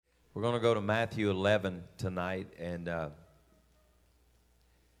We're going to go to Matthew 11 tonight, and I'm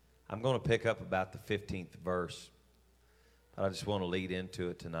going to pick up about the 15th verse. But I just want to lead into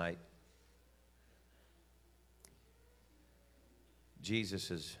it tonight.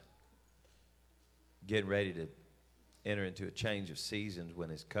 Jesus is getting ready to enter into a change of seasons when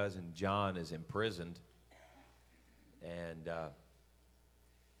his cousin John is imprisoned. And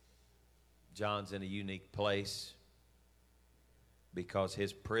John's in a unique place because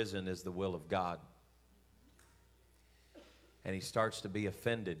his prison is the will of God. And he starts to be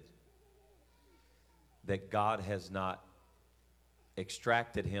offended that God has not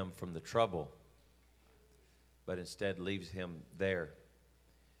extracted him from the trouble, but instead leaves him there.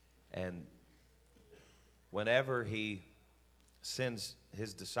 And whenever he sends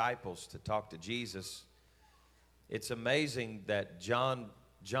his disciples to talk to Jesus, it's amazing that John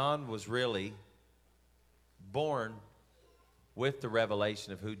was really born with the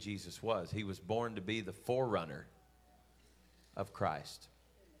revelation of who Jesus was. He was born to be the forerunner of Christ.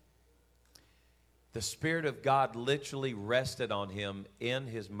 The Spirit of God literally rested on him in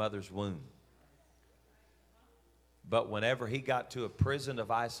his mother's womb. But whenever he got to a prison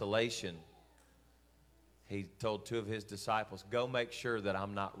of isolation, he told two of his disciples, go make sure that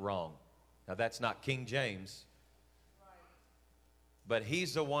I'm not wrong. Now that's not King James. But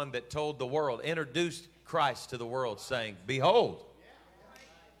he's the one that told the world, introduced Christ to the world, saying, behold,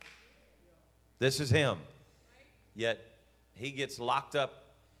 this is him. Yet he gets locked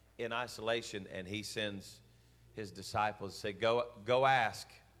up in isolation, and he sends his disciples to say, go ask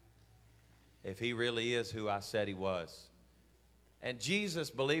if he really is who I said he was. And Jesus,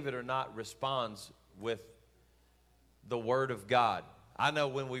 believe it or not, responds with the Word of God. I know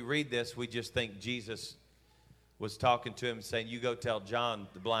when we read this, we just think Jesus was talking to him saying, you go tell John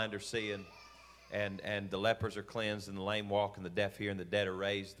the blind are seeing, and the lepers are cleansed, and the lame walk, and the deaf hear, and the dead are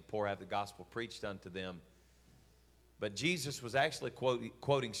raised, the poor have the gospel preached unto them. But Jesus was actually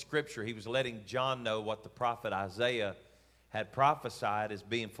quoting Scripture. He was letting John know what the prophet Isaiah had prophesied as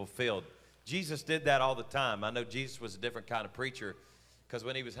being fulfilled. Jesus did that all the time. I know Jesus was a different kind of preacher, because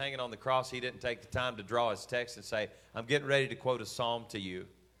when he was hanging on the cross, he didn't take the time to draw his text and say, I'm getting ready to quote a psalm to you.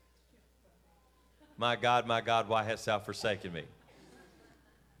 My God, why hast thou forsaken me?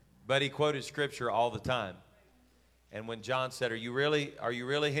 But he quoted Scripture all the time. And when John said, are you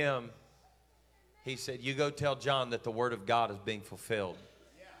really him? He said, you go tell John that the Word of God is being fulfilled,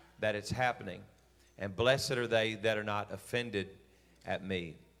 that it's happening. And blessed are they that are not offended at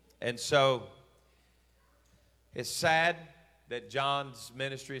me. And so it's sad that John's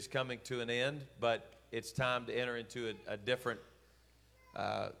ministry is coming to an end, but it's time to enter into a different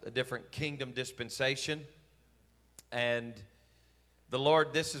kingdom dispensation. And the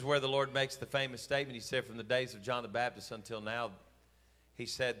Lord, this is where the Lord makes the famous statement. He said, from the days of John the Baptist until now, he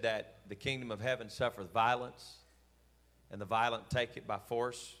said that the kingdom of heaven suffereth violence, and the violent take it by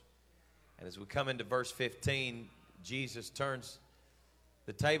force. And as we come into verse 15, Jesus turns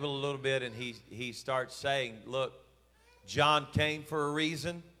the table a little bit, and he starts saying, look, John came for a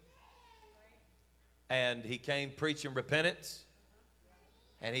reason, and he came preaching repentance.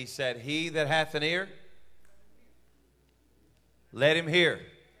 And he said, he that hath an ear, let him hear.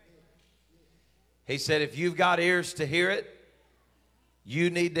 He said, if you've got ears to hear it, you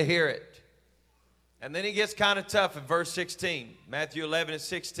need to hear it. And then he gets kind of tough in verse 16. Matthew 11 and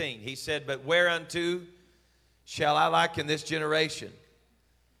 16. He said, but whereunto shall I liken this generation?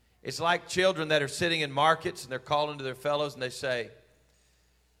 It's like children that are sitting in markets, and they're calling to their fellows, and they say,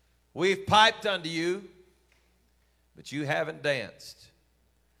 we've piped unto you, but you haven't danced.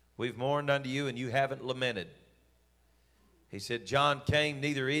 We've mourned unto you, and you haven't lamented. He said, John came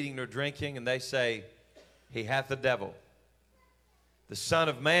neither eating nor drinking, and they say, he hath the devil. The Son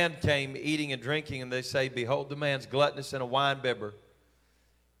of Man came eating and drinking, and they say, behold, the man's gluttonous and a winebibber.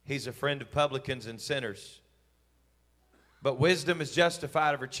 He's a friend of publicans and sinners. But wisdom is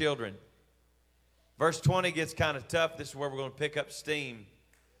justified of her children. Verse 20 gets kind of tough. This is where we're going to pick up steam.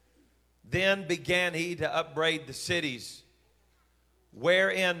 Then began he to upbraid the cities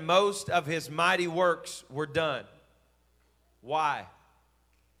wherein most of his mighty works were done. Why?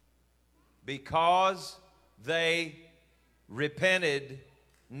 Because they repented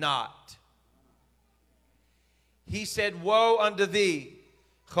not. He said, woe unto thee,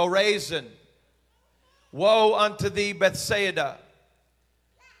 Chorazin! Woe unto thee, Bethsaida!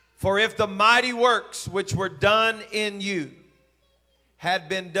 For if the mighty works which were done in you had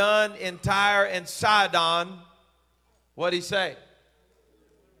been done in Tyre and Sidon, what'd he say?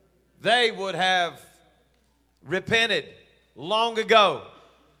 They would have repented long ago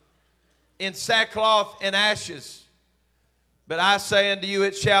in sackcloth and ashes. But I say unto you,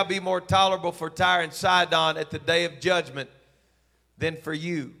 it shall be more tolerable for Tyre and Sidon at the day of judgment than for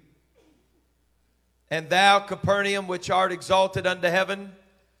you. And thou, Capernaum, which art exalted unto heaven,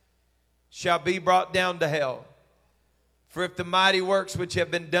 shall be brought down to hell. For if the mighty works which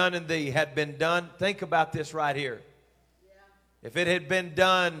have been done in thee had been done, think about this right here. If it had been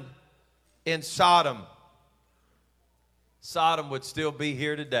done in Sodom, Sodom would still be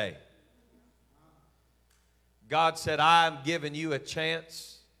here today. God said, I am giving you a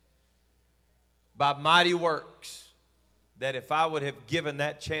chance by mighty works, that if I would have given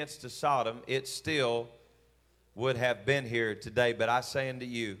that chance to Sodom, it still would have been here today. But I say unto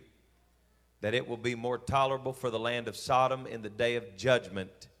you that it will be more tolerable for the land of Sodom in the day of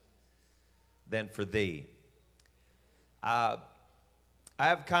judgment than for thee. I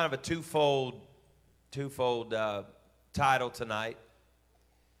have kind of a twofold title tonight.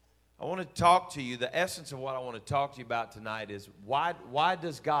 I want to talk to you, the essence of what I want to talk to you about tonight is why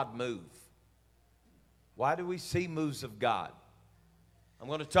does God move? Why do we see moves of God? I'm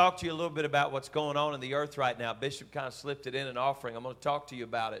going to talk to you a little bit about what's going on in the earth right now. Bishop kind of slipped it in an offering. I'm going to talk to you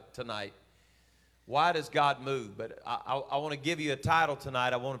about it tonight. Why does God move? But I want to give you a title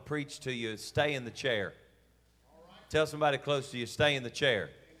tonight. I want to preach to you, Stay in the Chair. Tell somebody close to you, stay in the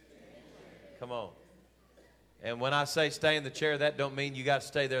chair. Come on. And when I say stay in the chair, that don't mean you got to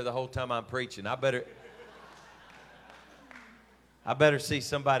stay there the whole time I'm preaching. I better see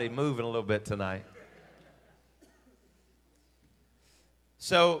somebody moving a little bit tonight.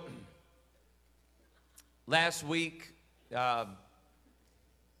 So, last week, on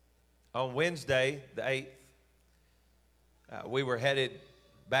Wednesday, the 8th, we were headed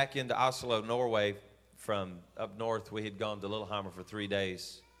back into Oslo, Norway, from up north. We had gone to Lillehammer for 3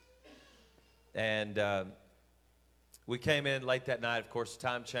 days. And we came in late that night. Of course,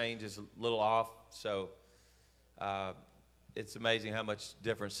 time change is a little off, so it's amazing how much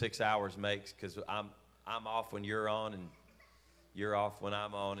difference 6 hours makes, because I'm off when you're on, and you're off when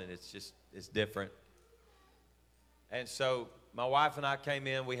I'm on, and it's different. And so my wife and I came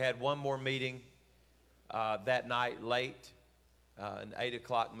in. We had one more meeting that night late, an 8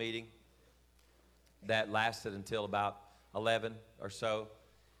 o'clock meeting that lasted until about 11 or so,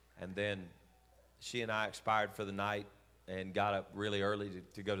 and then she and I expired for the night and got up really early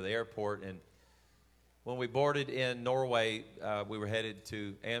to go to the airport. And when we boarded in Norway, we were headed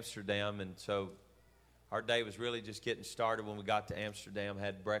to Amsterdam, and so our day was really just getting started when we got to Amsterdam,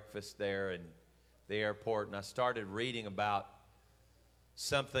 had breakfast there and the airport, and I started reading about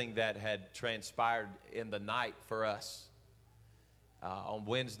something that had transpired in the night for us. On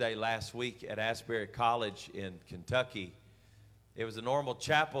Wednesday last week at Asbury College in Kentucky, it was a normal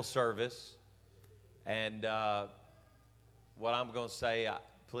chapel service, and what I'm going to say,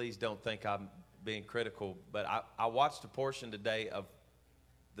 please don't think I'm being critical, but I watched a portion today of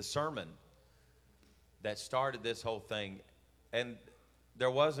the sermon that started this whole thing, and there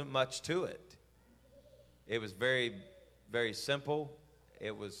wasn't much to it. It was very, very simple.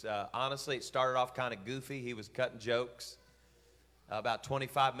 It was, honestly, it started off kind of goofy. He was cutting jokes, about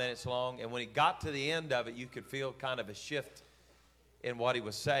 25 minutes long, and when he got to the end of it, you could feel kind of a shift in what he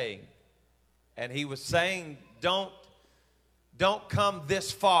was saying. And he was saying, don't come this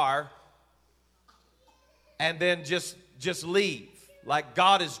far and then just leave. Like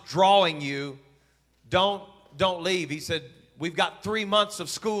God is drawing you. Don't leave. He said, we've got 3 months of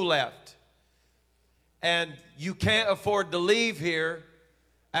school left, and you can't afford to leave here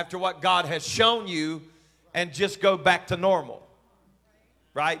after what God has shown you and just go back to normal.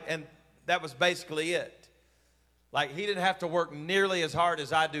 Right? And that was basically it. Like, he didn't have to work nearly as hard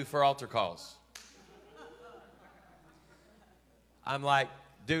as I do for altar calls. I'm like,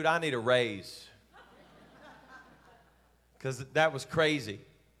 dude, I need a raise. Because that was crazy.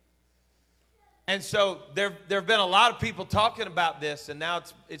 And so there have been a lot of people talking about this, and now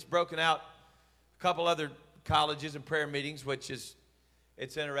it's broken out a couple other colleges and prayer meetings, which is,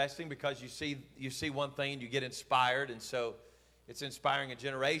 it's interesting because you see one thing and you get inspired, and so it's inspiring a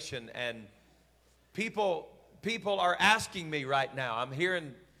generation. And people are asking me right now. I'm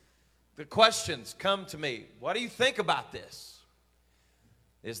hearing the questions come to me. What do you think about this?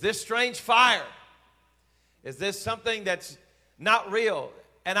 Is this strange fire? Is this something that's not real?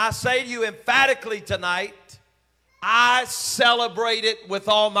 And I say to you emphatically tonight, I celebrate it with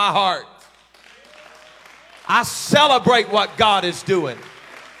all my heart. I celebrate what God is doing.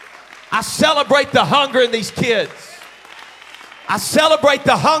 I celebrate the hunger in these kids. I celebrate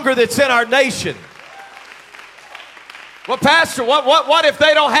the hunger that's in our nation. Well, Pastor, what if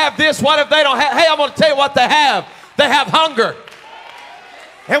they don't have this? What if they don't have... Hey, I'm going to tell you what they have. They have hunger.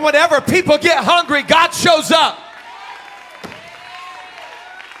 And whenever people get hungry, God shows up.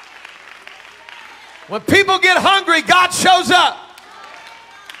 When people get hungry, God shows up.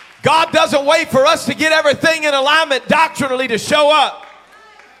 God doesn't wait for us to get everything in alignment doctrinally to show up.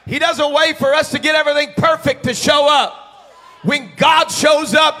 He doesn't wait for us to get everything perfect to show up. When God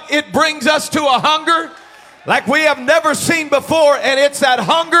shows up, it brings us to a hunger like we have never seen before, and it's that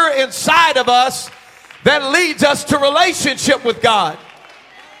hunger inside of us that leads us to relationship with God.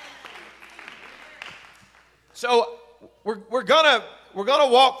 So we're gonna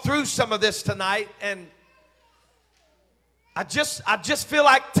walk through some of this tonight, and I just feel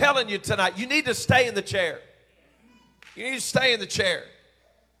like telling you tonight, you need to stay in the chair. You need to stay in the chair.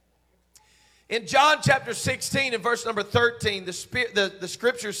 In John chapter 16 and verse number 13, the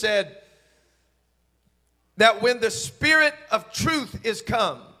scripture said that when the Spirit of truth is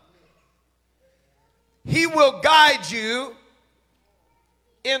come, He will guide you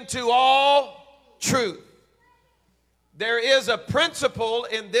into all truth. There is a principle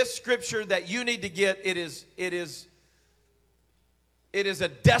in this scripture that you need to get. It is a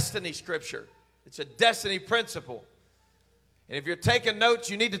destiny scripture. It's a destiny principle. And if you're taking notes,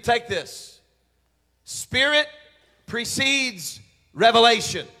 you need to take this. Spirit precedes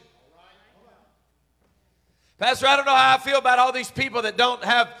revelation. Pastor, I don't know how I feel about all these people that don't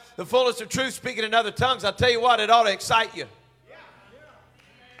have the fullness of truth speaking in other tongues. I'll tell you what, it ought to excite you.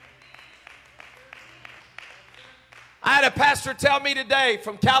 I had a pastor tell me today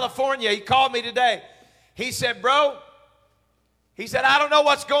from California. He called me today. He said, bro, he said, I don't know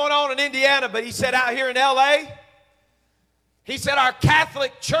what's going on in Indiana, but he said out here in L.A., he said our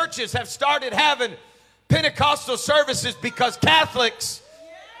Catholic churches have started having Pentecostal services because Catholics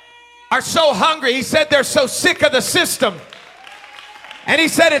are so hungry. He said they're so sick of the system. And he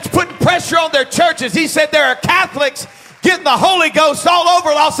said it's putting pressure on their churches. He said there are Catholics getting the Holy Ghost all over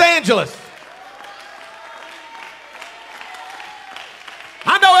Los Angeles.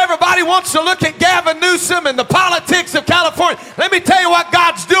 I know everybody wants to look at Gavin Newsom and the politics of California. Let me tell you what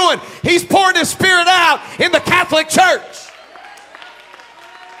God's doing. He's pouring His Spirit out in the Catholic Church.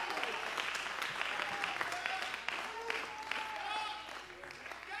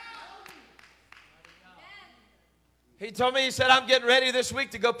 He told me, he said, I'm getting ready this week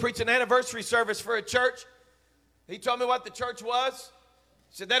to go preach an anniversary service for a church. He told me what the church was.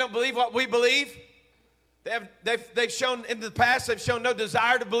 He said, they don't believe what we believe. They've shown in the past, they've shown no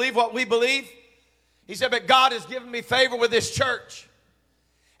desire to believe what we believe. He said, but God has given me favor with this church.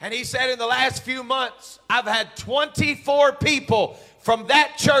 And he said in the last few months, I've had 24 people from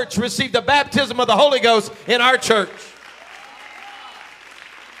that church receive the baptism of the Holy Ghost in our church.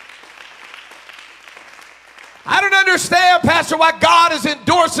 I don't understand, Pastor, why God is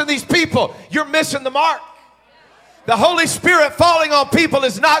endorsing these people. You're missing the mark. The Holy Spirit falling on people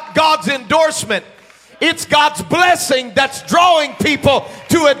is not God's endorsement. It's God's blessing that's drawing people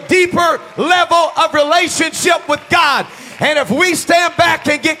to a deeper level of relationship with God. And if we stand back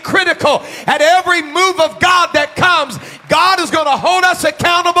and get critical at every move of God that comes, God is going to hold us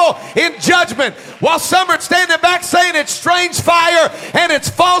accountable in judgment. While some are standing back saying it's strange fire and it's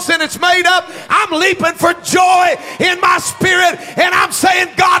false and it's made up, I'm leaping for joy in my spirit and I'm saying,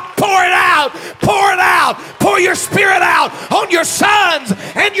 God, pour it out, pour it out, pour your Spirit out on your sons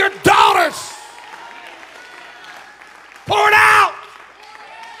and your daughters. Pour it out.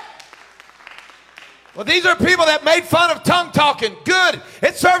 Well, these are people that made fun of tongue talking. Good.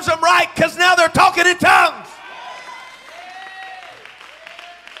 It serves them right because now they're talking in tongues.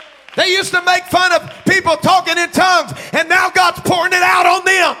 They used to make fun of people talking in tongues, and now God's pouring it out on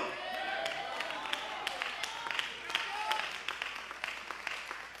them.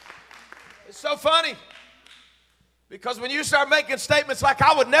 It's so funny because when you start making statements like,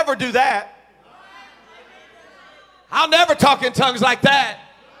 I would never do that. I'll never talk in tongues like that.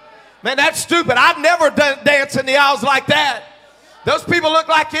 Man, that's stupid. I'd never dance in the aisles like that. Those people look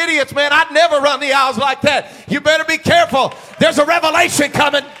like idiots, man. I'd never run the aisles like that. You better be careful. There's a revelation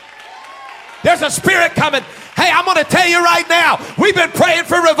coming. There's a Spirit coming. Hey, I'm going to tell you right now, we've been praying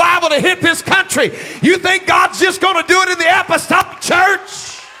for revival to hit this country. You think God's just going to do it in the apostolic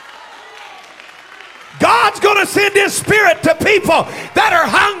church? God's going to send His Spirit to people that are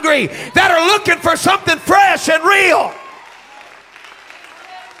hungry, that are looking for something fresh and real.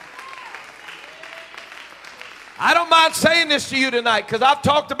 I don't mind saying this to you tonight because I've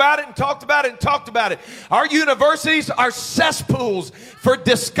talked about it and talked about it and talked about it. Our universities are cesspools for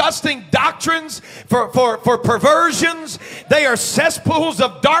disgusting doctrines, for perversions. They are cesspools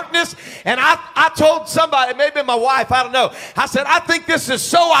of darkness. And I told somebody, maybe my wife, I don't know. I said, I think this is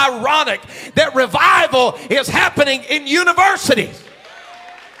so ironic that revival is happening in universities.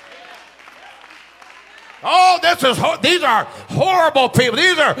 Oh, these are horrible people.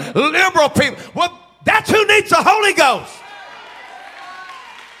 These are liberal people. Well, That's who needs the Holy Ghost.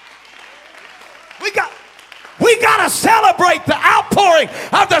 We got to celebrate the outpouring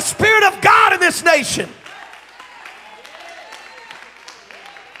of the Spirit of God in this nation.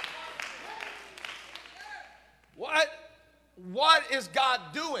 What is God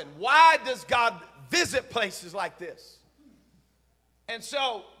doing? Why does God visit places like this? And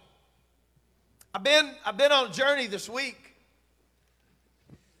so I've been on a journey this week.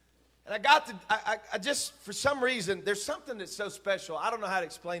 And I just, for some reason, there's something that's so special. I don't know how to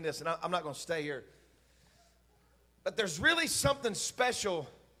explain this, and I'm not going to stay here. But there's really something special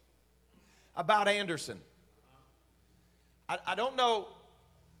about Anderson. I don't know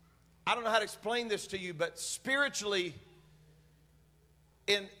how to explain this to you, but spiritually,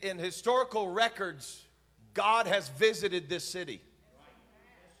 in historical records, God has visited this city.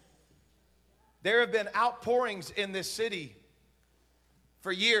 There have been outpourings in this city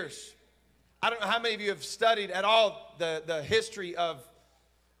for years. I don't know how many of you have studied at all the history of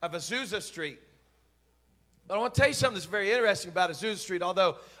Azusa Street. But I want to tell you something that's very interesting about Azusa Street.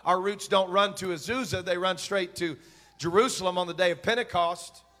 Although our roots don't run to Azusa, they run straight to Jerusalem on the day of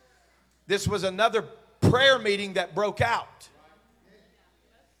Pentecost. This was another prayer meeting that broke out.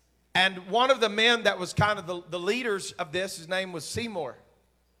 And one of the men that was kind of the leaders of this, his name was Seymour.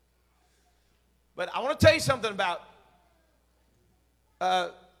 But I want to tell you something about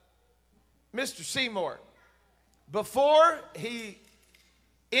Mr. Seymour. Before he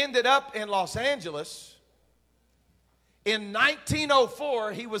ended up in Los Angeles, in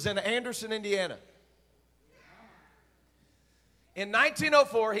 1904, he was in Anderson, Indiana. In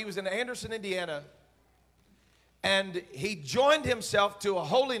 1904, he was in Anderson, Indiana, and he joined himself to a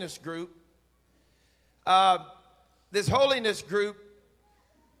holiness group. This holiness group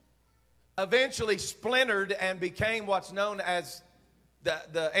eventually splintered and became what's known as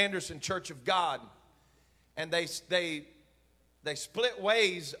the Anderson Church of God. And they split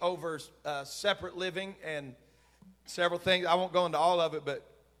ways over separate living and several things. I won't go into all of it, but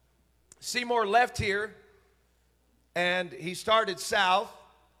Seymour left here and he started south,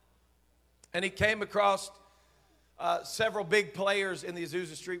 and he came across several big players in the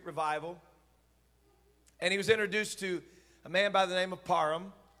Azusa Street revival. And he was introduced to a man by the name of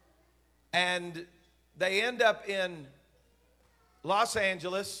Parham. And they end up in Los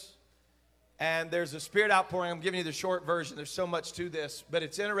Angeles, and there's a spirit outpouring. I'm giving you the short version. There's so much to this, but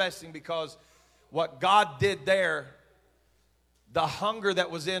it's interesting because what God did there, the hunger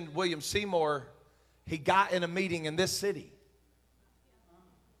that was in William Seymour, he got in a meeting in this city.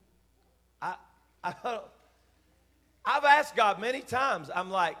 I've asked God many times. I'm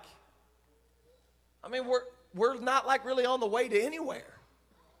like, we're not like really on the way to anywhere.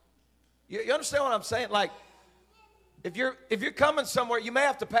 You understand what I'm saying? Like, if you're coming somewhere, you may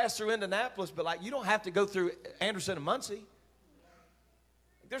have to pass through Indianapolis, but like you don't have to go through Anderson and Muncie.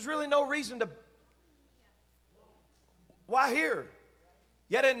 There's really no reason to. Why here?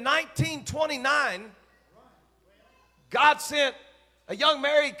 Yet in 1929, God sent a young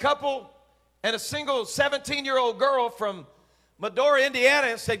married couple and a single 17-year-old girl from Medora, Indiana,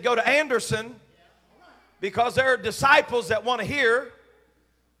 and said, go to Anderson because there are disciples that want to hear.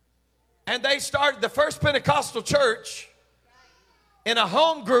 And they started the first Pentecostal church in a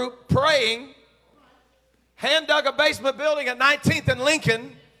home group praying. Hand dug a basement building at 19th and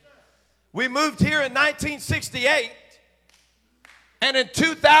Lincoln. We moved here in 1968. And in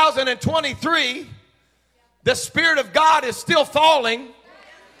 2023, the Spirit of God is still falling.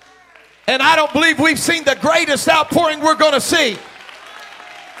 And I don't believe we've seen the greatest outpouring we're going to see.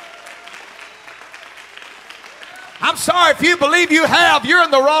 I'm sorry if you believe you have. You're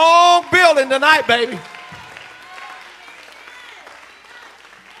in the wrong building tonight, baby.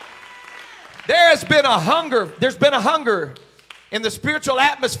 There has been a hunger. There's been a hunger in the spiritual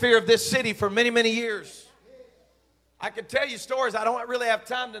atmosphere of this city for many, many years. I could tell you stories. I don't really have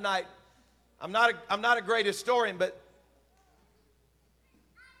time tonight. I'm not a great historian, but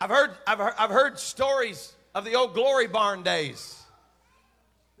I've heard stories of the old Glory Barn days.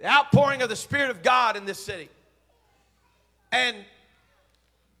 The outpouring of the Spirit of God in this city. And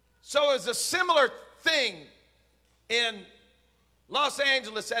so it's a similar thing in Los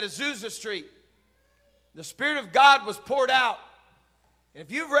Angeles at Azusa Street. The Spirit of God was poured out. And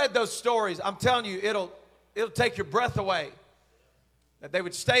if you've read those stories, I'm telling you, it'll take your breath away. That they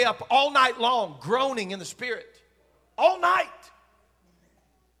would stay up all night long groaning in the Spirit. All night.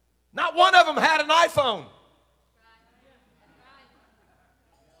 Not one of them had an iPhone.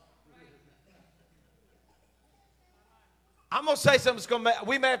 I'm going to say something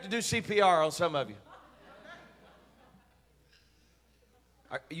we may have to do CPR on some of you.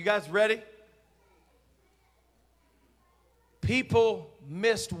 Are you guys ready? People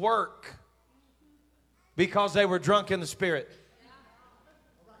missed work because they were drunk in the Spirit.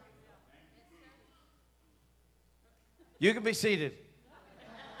 You can be seated.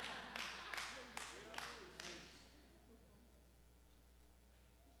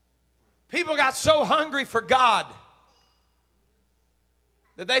 People got so hungry for God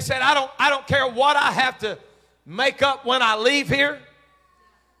that they said, I don't care what I have to make up when I leave here.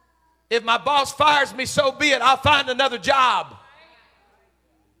 If my boss fires me, so be it. I'll find another job.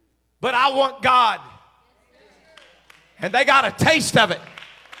 But I want God. And they got a taste of it.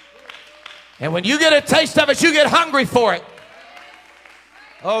 And when you get a taste of it, you get hungry for it.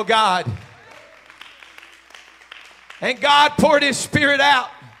 Oh, God. And God poured His Spirit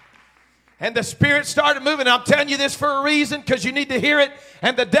out. And the Spirit started moving. I'm telling you this for a reason, because you need to hear it.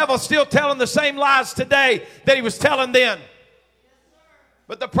 And the devil's still telling the same lies today that he was telling then.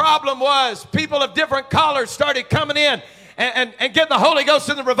 But the problem was people of different colors started coming in and getting the Holy Ghost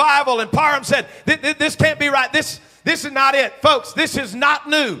in the revival. And Parham said, this can't be right. This is not it. Folks, this is not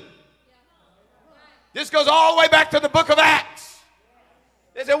new. This goes all the way back to the book of Acts.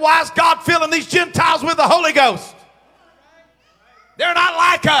 They said, why is God filling these Gentiles with the Holy Ghost? They're not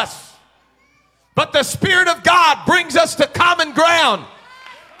like us. But the Spirit of God brings us to common ground.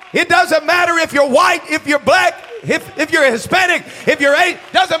 It doesn't matter if you're white, if you're black, if you're Hispanic, if you're Asian.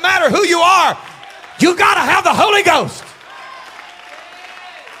 Doesn't matter who you are. You got to have the Holy Ghost.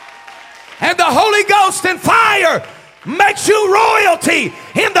 And the Holy Ghost and fire makes you royalty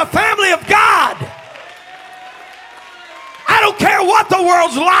in the family of God. I don't care what the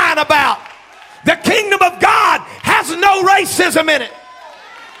world's lying about. The kingdom of God has no racism in it.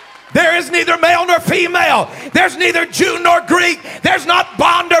 There is neither male nor female. There's neither Jew nor Greek. There's not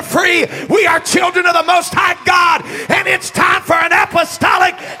bond or free. We are children of the Most High God. And it's time for an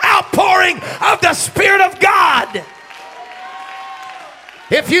apostolic outpouring of the Spirit of God.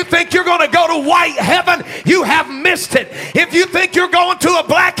 If you think you're going to go to white heaven, you have missed it. If you think you're going to a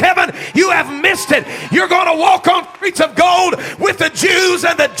black heaven, you have missed it. You're going to walk on streets of gold with the Jews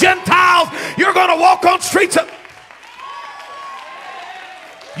and the Gentiles. You're going to walk on streets of...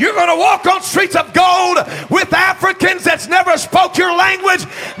 You're going to walk on streets of gold with Africans that's never spoke your language,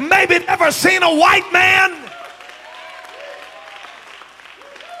 maybe never seen a white man.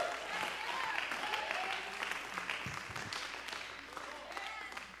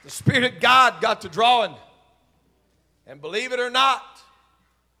 The Spirit of God got to drawing. And believe it or not,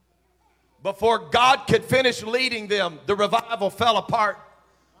 before God could finish leading them, the revival fell apart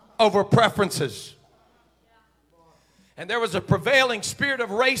over preferences. And there was a prevailing spirit of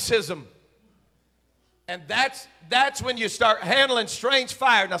racism. And that's when you start handling strange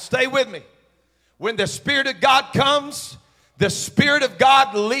fire. Now stay with me. When the Spirit of God comes, the Spirit of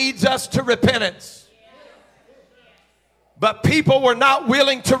God leads us to repentance. But people were not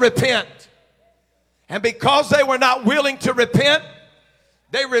willing to repent. And because they were not willing to repent,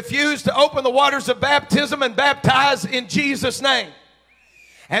 they refused to open the waters of baptism and baptize in Jesus' name.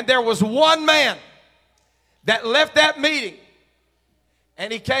 And there was one man that left that meeting,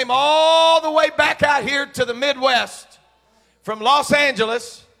 and he came all the way back out here to the Midwest from Los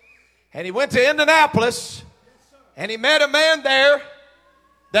Angeles, and he went to Indianapolis, and he met a man there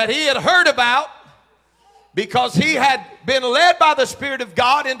that he had heard about because he had been led by the Spirit of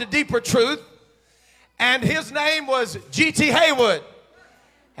God into deeper truth, and his name was G.T. Haywood.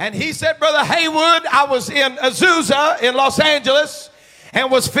 And he said, Brother Haywood, I was in Azusa in Los Angeles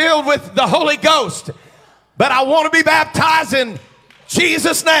and was filled with the Holy Ghost. But I want to be baptized in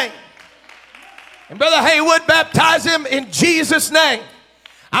Jesus' name. And Brother Haywood baptized him in Jesus' name.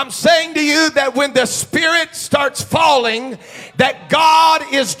 I'm saying to you that when the Spirit starts falling, that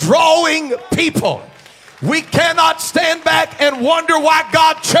God is drawing people. We cannot stand back and wonder why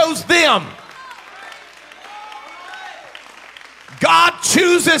God chose them. God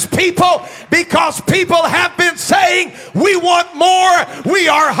chooses people because people have been saying, we want more, we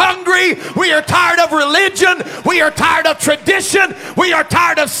are hungry, we are tired of religion, we are tired of tradition, we are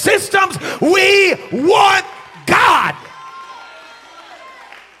tired of systems, we want God.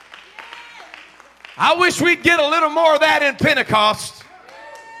 I wish we'd get a little more of that in Pentecost.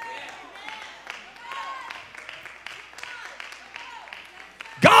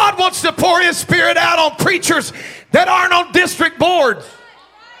 God wants to pour His Spirit out on preachers that aren't on district boards.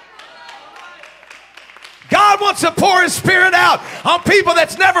 God wants to pour His Spirit out on people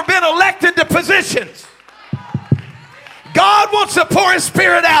that's never been elected to positions. God wants to pour His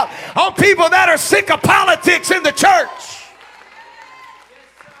Spirit out on people that are sick of politics in the church.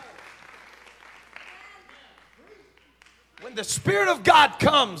 When the Spirit of God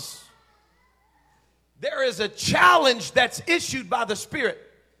comes, there is a challenge that's issued by the Spirit.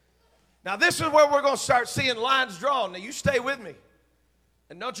 Now, this is where we're going to start seeing lines drawn. Now, you stay with me.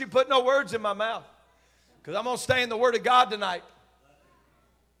 And don't you put no words in my mouth, because I'm going to stay in the Word of God tonight.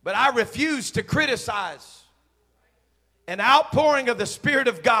 But I refuse to criticize an outpouring of the Spirit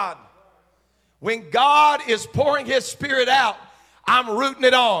of God. When God is pouring His Spirit out, I'm rooting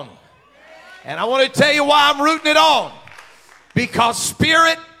it on. And I want to tell you why I'm rooting it on. Because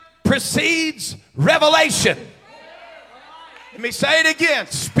Spirit precedes revelation. Let me say it again.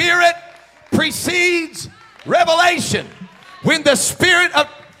 Spirit precedes revelation. When the Spirit of,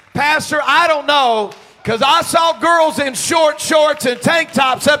 Pastor, I don't know, because I saw girls in short shorts and tank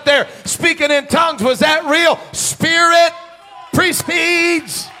tops up there speaking in tongues. Was that real? Spirit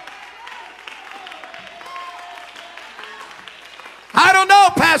precedes. I don't know,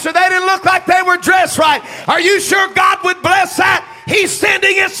 Pastor. They didn't look like they were dressed right. Are you sure God would bless that? He's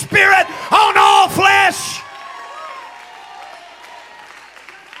sending His Spirit on all flesh.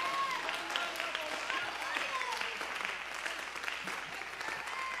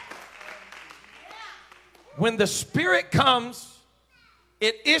 When the Spirit comes,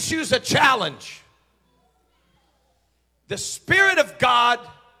 it issues a challenge. The Spirit of God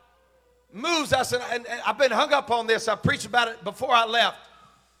moves us, and I've been hung up on this. I preached about it before I left.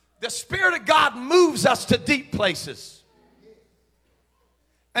 The Spirit of God moves us to deep places.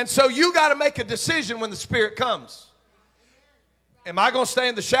 And so you got to make a decision when the Spirit comes. Am I going to stay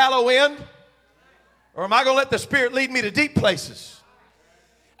in the shallow end? Or am I going to let the Spirit lead me to deep places?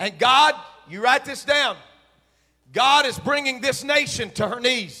 And God, you write this down. God is bringing this nation to her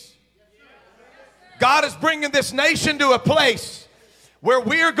knees. God is bringing this nation to a place where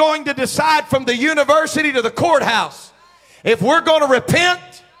we are going to decide from the university to the courthouse if we're going to repent.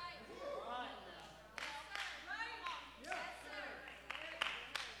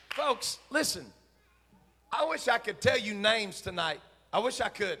 Folks, listen. I wish I could tell you names tonight. I wish I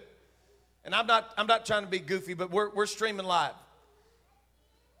could. And I'm not trying to be goofy, but we're streaming live.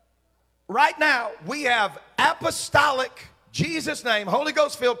 Right now, we have apostolic, Jesus name, Holy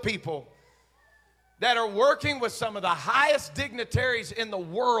Ghost filled people that are working with some of the highest dignitaries in the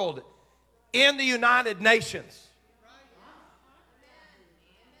world in the United Nations.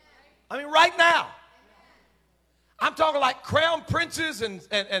 I mean, right now. I'm talking like crown princes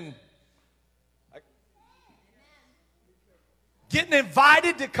and getting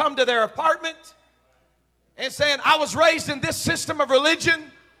invited to come to their apartment and saying, I was raised in this system of religion,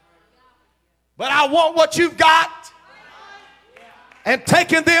 but I want what you've got. And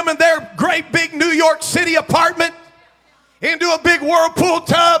taking them in their great big New York City apartment into a big whirlpool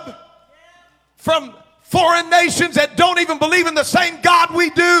tub from foreign nations that don't even believe in the same God we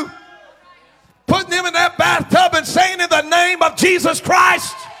do. Putting them in that bathtub and saying, in the name of Jesus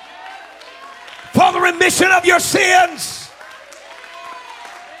Christ, for the remission of your sins.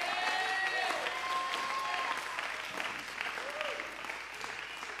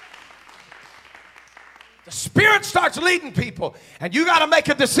 The Spirit starts leading people, and you got to make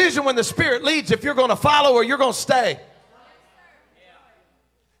a decision when the Spirit leads if you're going to follow or you're going to stay.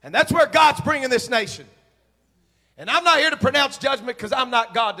 And that's where God's bringing this nation. And I'm not here to pronounce judgment because I'm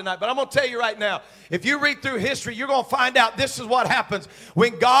not God tonight, but I'm going to tell you right now, if you read through history, you're going to find out this is what happens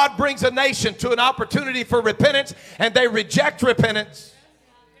when God brings a nation to an opportunity for repentance and they reject repentance.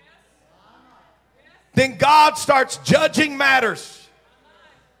 Then God starts judging matters.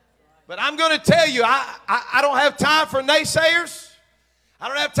 But I'm going to tell you, I don't have time for naysayers. I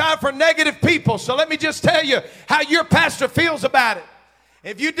don't have time for negative people. So let me just tell you how your pastor feels about it.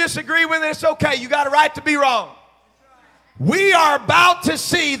 If you disagree with it, it's okay. You got a right to be wrong. We are about to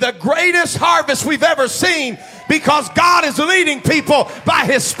see the greatest harvest we've ever seen because God is leading people by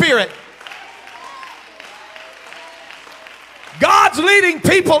His Spirit. God's leading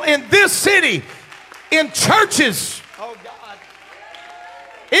people in this city, in churches. Oh, God.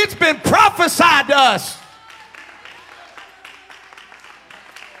 It's been prophesied to us.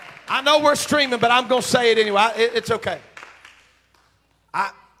 I know we're streaming, but I'm going to say it anyway. It's okay.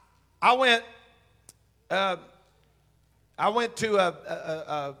 I went to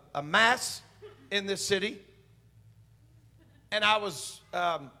a mass in this city, and I was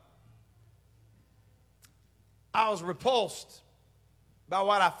repulsed by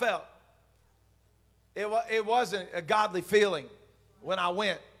what I felt. It wasn't a godly feeling when I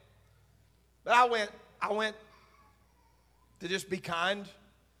went, but I went to just be kind,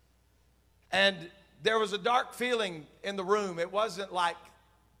 and there was a dark feeling in the room. It wasn't like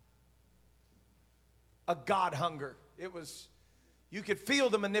a God hunger. It was, you could feel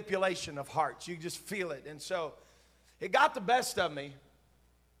the manipulation of hearts. You just feel it. And so it got the best of me.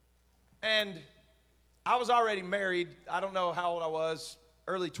 And I was already married. I don't know how old I was,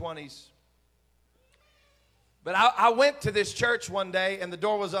 early 20s. But I went to this church one day, and the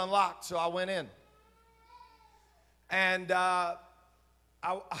door was unlocked, so I went in. And I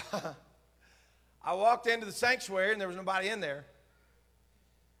walked into the sanctuary, and there was nobody in there.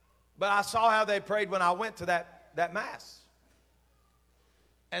 But I saw how they prayed when I went to that Mass.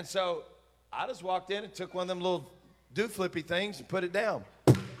 And so I just walked in and took one of them little do-flippy things and put it down.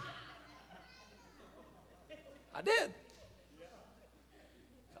 I did.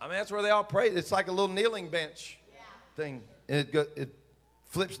 I mean, that's where they all pray. It's like a little kneeling bench thing. And it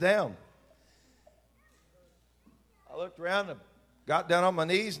flips down. I looked around and got down on my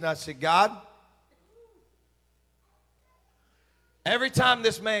knees and I said, God, every time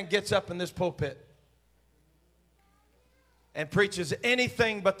this man gets up in this pulpit and preaches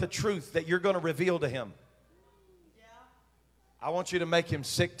anything but the truth that you're going to reveal to him, I want you to make him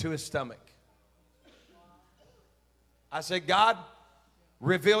sick to his stomach. I said, God,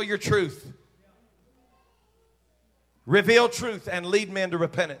 reveal your truth. Reveal truth and lead men to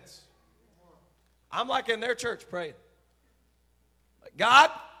repentance. I'm like in their church praying.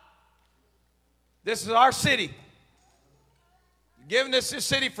 God, this is our city. You're giving us this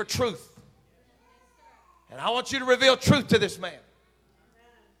city for truth. And I want you to reveal truth to this man.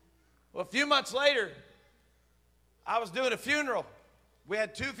 Well, a few months later, I was doing a funeral. We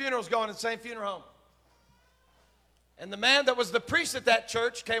had 2 funerals going in the same funeral home. And the man that was the priest at that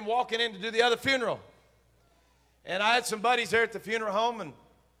church came walking in to do the other funeral. And I had some buddies there at the funeral home,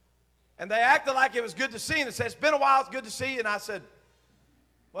 and they acted like it was good to see him. They said, it's been a while, it's good to see you. And I said,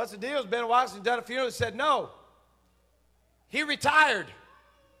 what's the deal? It's been a while since you've done a funeral. They said, no, he retired.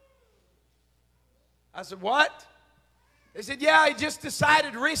 I said, what? They said, yeah, he just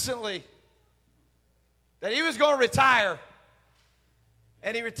decided recently that he was going to retire.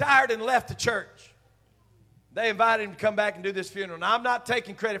 And he retired and left the church. They invited him to come back and do this funeral. Now, I'm not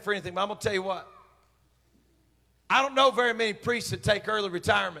taking credit for anything, but I'm going to tell you what. I don't know very many priests that take early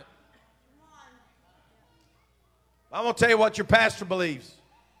retirement. I'm going to tell you what your pastor believes.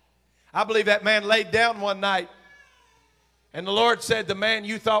 I believe that man laid down one night, and the Lord said, the man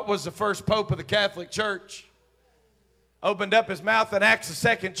you thought was the first pope of the Catholic Church opened up his mouth in Acts the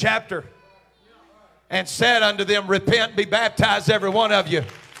 2nd chapter and said unto them, repent, be baptized, every one of you.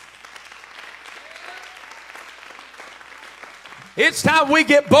 It's time we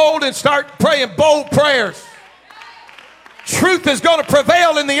get bold and start praying bold prayers. Truth is going to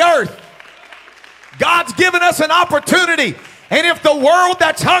prevail in the earth. God's given us an opportunity. And if the world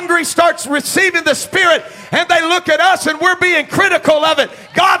that's hungry starts receiving the Spirit and they look at us and we're being critical of it,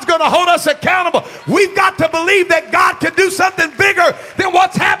 God's going to hold us accountable. We've got to believe that God can do something bigger than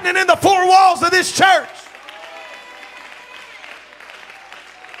what's happening in the 4 walls of this church.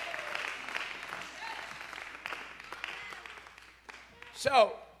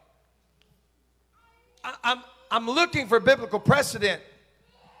 So, I'm looking for biblical precedent.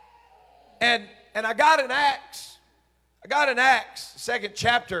 And I got an Acts. I got an Acts, 2nd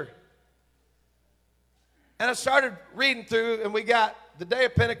chapter. And I started reading through, and we got the day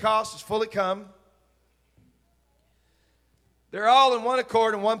of Pentecost is fully come. They're all in one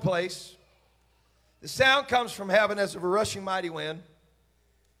accord in one place. The sound comes from heaven as of a rushing mighty wind.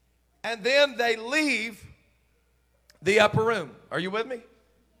 And then they leave the upper room. Are you with me?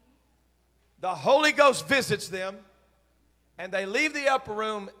 The Holy Ghost visits them, and they leave the upper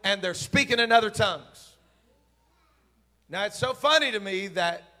room, and they're speaking in other tongues. Now, it's so funny to me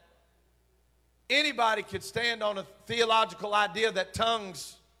that anybody could stand on a theological idea that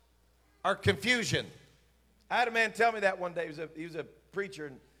tongues are confusion. I had a man tell me that one day. He was a preacher,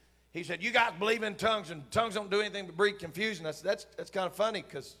 and he said, you guys believe in tongues, and tongues don't do anything but breed confusion. I said, that's kind of funny,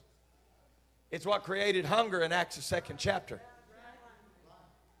 because it's what created hunger in Acts the 2nd chapter.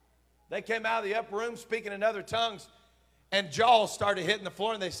 They came out of the upper room speaking in other tongues, and jaws started hitting the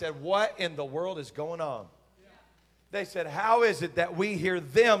floor, and they said, what in the world is going on? They said, how is it that we hear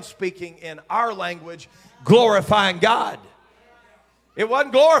them speaking in our language, glorifying God? It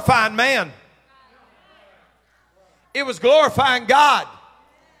wasn't glorifying man. It was glorifying God.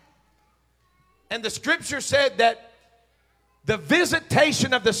 And the scripture said that the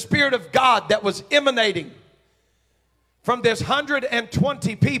visitation of the Spirit of God that was emanating from this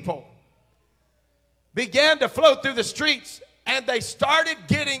 120 people began to flow through the streets, and they started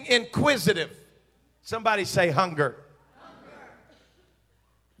getting inquisitive. Somebody say hunger.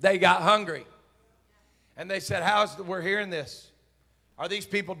 They got hungry. And they said, how's we're hearing this? Are these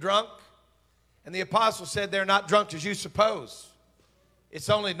people drunk? And the apostle said, they're not drunk as you suppose. It's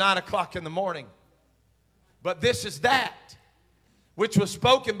only 9 o'clock in the morning. But this is that which was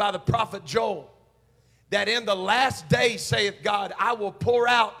spoken by the prophet Joel. that in the last days, saith God, I will pour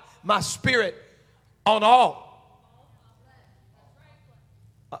out my Spirit on all.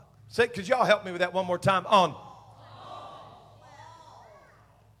 Could y'all help me with that one more time? On.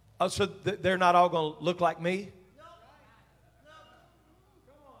 Oh, so they're not all going to look like me?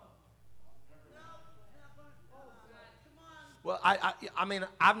 Well, I mean,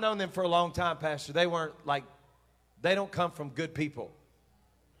 I've known them for a long time, Pastor. They don't come from good people.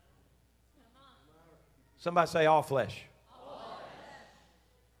 Somebody say all flesh.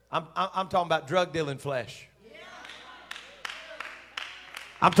 I'm talking about drug dealing flesh.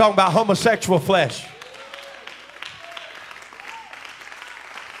 I'm talking about homosexual flesh.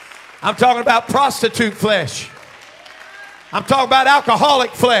 I'm talking about prostitute flesh. I'm talking about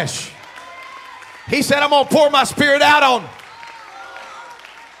alcoholic flesh. He said, I'm going to pour my Spirit out on.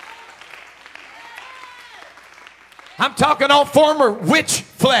 I'm talking on former witch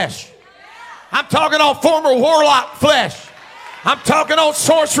flesh. I'm talking on former warlock flesh. I'm talking on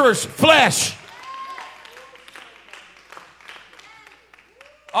sorcerer's flesh.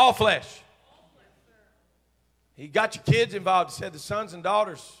 All flesh. He got your kids involved. He said the sons and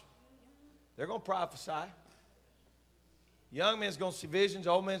daughters, they're going to prophesy. Young men's going to see visions.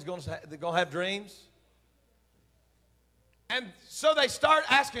 Old men's going to have dreams. And so they start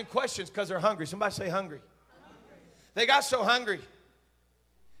asking questions because they're hungry. Somebody say hungry. They got so hungry.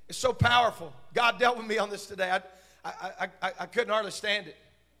 It's so powerful. God dealt with me on this today. I couldn't hardly stand it.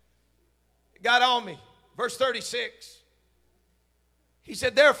 It got on me. Verse 36. He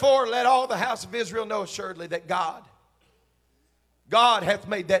said, therefore, let all the house of Israel know assuredly that God hath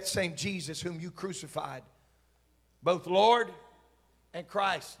made that same Jesus whom you crucified, both Lord and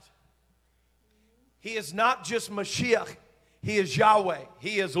Christ. He is not just Mashiach. He is Yahweh.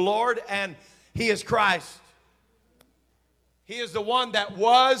 He is Lord and He is Christ. He is the one that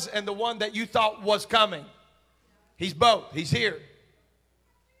was and the one that you thought was coming. He's both. He's here.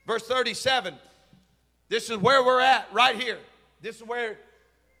 Verse 37. This is where we're at right here. This is where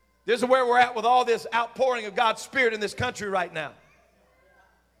we're at with all this outpouring of God's Spirit in this country right now.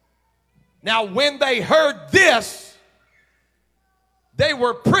 Now, when they heard this, they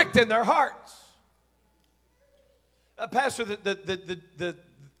were pricked in their hearts. Pastor, the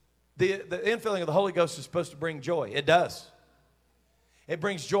infilling of the Holy Ghost is supposed to bring joy. It does. It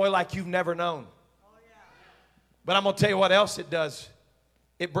brings joy like you've never known. But I'm going to tell you what else it does.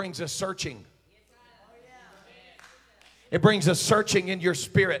 It brings a searching. It brings a searching in your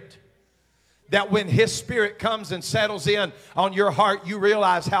spirit. That when His Spirit comes and settles in on your heart, you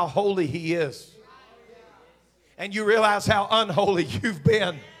realize how holy He is. And you realize how unholy you've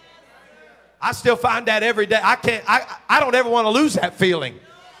been. I still find that every day. I don't ever want to lose that feeling.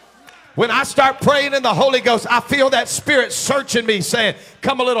 When I start praying in the Holy Ghost, I feel that Spirit searching me, saying,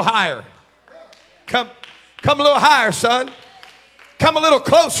 come a little higher. Come a little higher, son. Come a little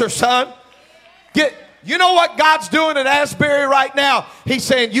closer, son. You know what God's doing in Asbury right now? He's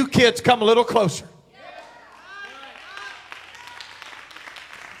saying, you kids, come a little closer.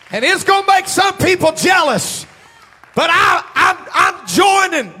 And it's going to make some people jealous. But I'm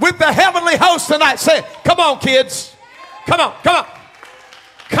joining with the heavenly host tonight, saying, come on, kids. Come on, come on.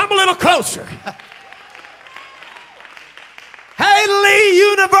 Come a little closer. Hey, Lee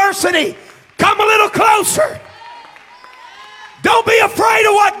University, come a little closer. Don't be afraid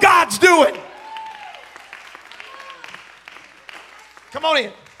of what God's doing. Come on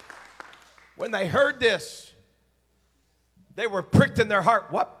in. When they heard this, they were pricked in their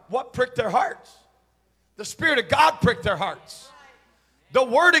heart. What pricked their hearts? The Spirit of God pricked their hearts. The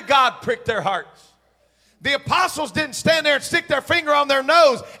Word of God pricked their hearts. The apostles didn't stand there and stick their finger on their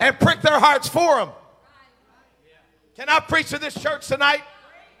nose and prick their hearts for them. Can I preach to this church tonight?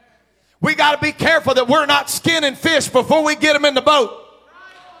 We got to be careful that we're not skinning fish before we get them in the boat.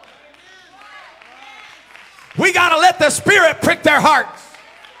 We got to let the Spirit prick their hearts.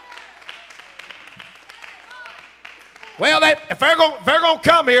 Well, if they're going to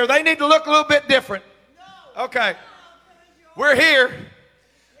come here, they need to look a little bit different. Okay. We're here,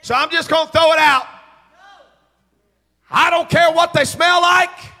 so I'm just going to throw it out. I don't care what they smell like.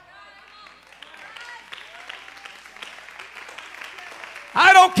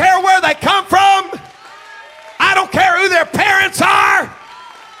 I don't care where they come from. I don't care who their parents are.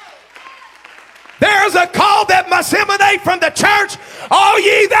 There's a call that must emanate from the church. All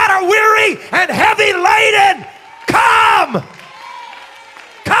ye that are weary and heavy laden, come.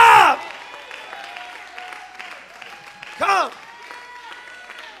 Come. Come.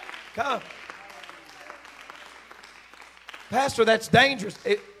 Come. Pastor, that's dangerous.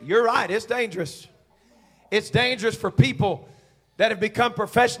 You're right, it's dangerous. It's dangerous for people that have become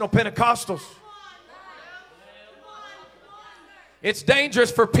professional Pentecostals. It's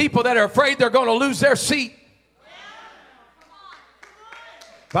dangerous for people that are afraid they're going to lose their seat.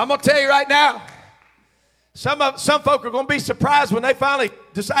 But I'm going to tell you right now, some folk are going to be surprised when they finally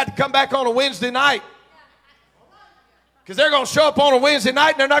decide to come back on a Wednesday night. Because they're going to show up on a Wednesday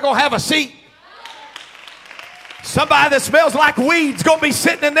night and they're not going to have a seat. Somebody that smells like weed's going to be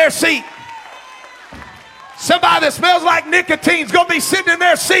sitting in their seat. Somebody that smells like nicotine's going to be sitting in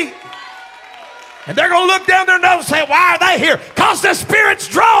their seat. And they're going to look down their nose and say, why are they here? Because the Spirit's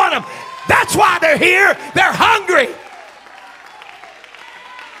drawing them. That's why they're here. They're hungry.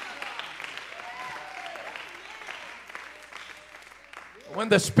 When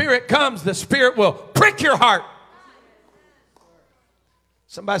the Spirit comes, the Spirit will prick your heart.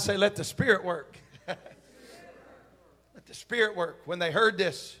 Somebody say, let the Spirit work. Let the Spirit work. When they heard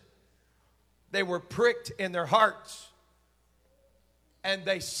this, they were pricked in their hearts. And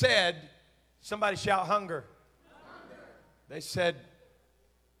they said, somebody shout hunger. Hunger. They said,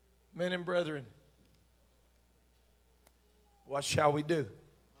 men and brethren, what shall we do?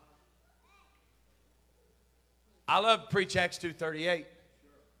 I love to preach Acts 2:38.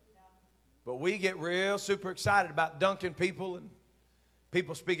 But we get real super excited about dunking people and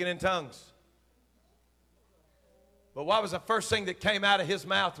people speaking in tongues. But what was the first thing that came out of his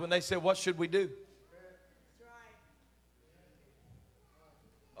mouth when they said, what should we do?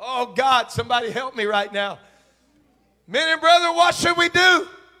 Oh, God, somebody help me right now. Men and brethren, what should we do?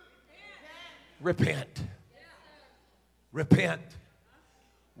 Repent. Repent.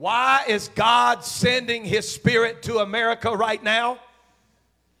 Why is God sending His Spirit to America right now?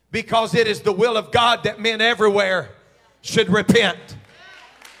 Because it is the will of God that men everywhere should repent.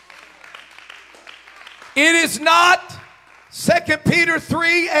 It is not 2 Peter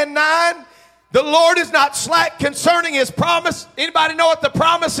 3:9. The Lord is not slack concerning His promise. Anybody know what the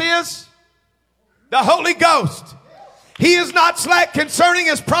promise is? The Holy Ghost. He is not slack concerning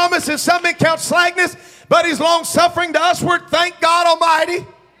His promise, as some men count slackness, but He's long suffering to usward, thank God Almighty.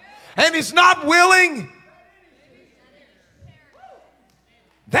 And He's not willing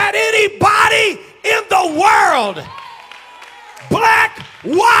that anybody in the world, black,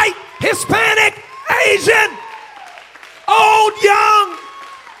 white, Hispanic, Asian, old, young,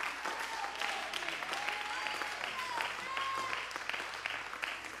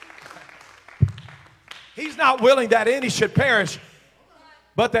 He's not willing that any should perish,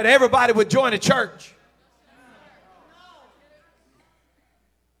 but that everybody would join a church.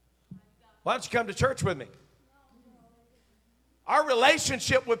 Why don't you come to church with me? Our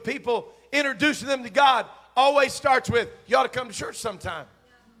relationship with people, introducing them to God, always starts with, you ought to come to church sometime.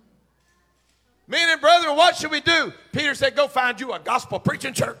 Men and brethren, what should we do? Peter said, go find you a gospel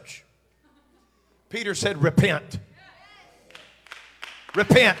preaching church. Peter said, repent.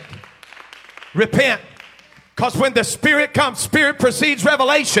 Repent. Repent. Because when the Spirit comes, Spirit precedes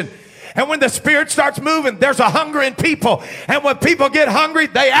revelation. And when the Spirit starts moving, there's a hunger in people. And when people get hungry,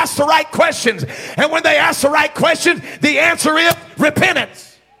 they ask the right questions. And when they ask the right questions, the answer is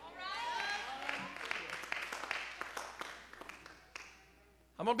repentance.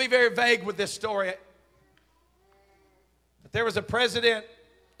 I'm going to be very vague with this story. But there was a president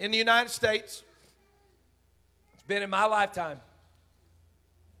in the United States. It's been in my lifetime.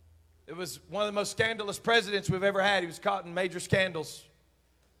 It was one of the most scandalous presidents we've ever had. He was caught in major scandals.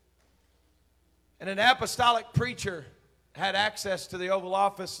 And an apostolic preacher had access to the Oval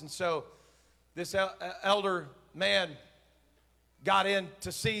Office, and so this elder man got in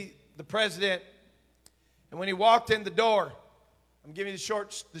to see the president. And when he walked in the door, I'm giving you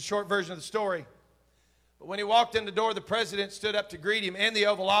the short version of the story. But when he walked in the door, the president stood up to greet him in the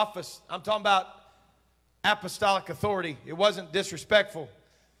Oval Office. I'm talking about apostolic authority. It wasn't disrespectful.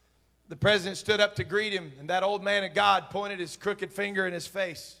 The president stood up to greet him, and that old man of God pointed his crooked finger in his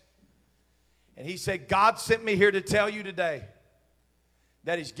face. And he said, God sent me here to tell you today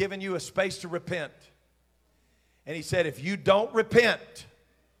that He's given you a space to repent. And He said, if you don't repent,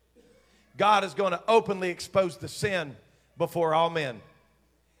 God is going to openly expose the sin before all men.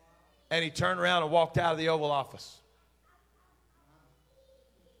 And he turned around and walked out of the Oval Office.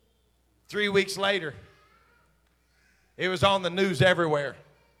 3 weeks later, it was on the news everywhere.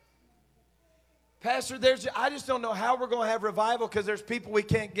 Pastor, I just don't know how we're going to have revival because there's people we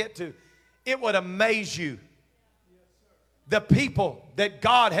can't get to. It would amaze you the people that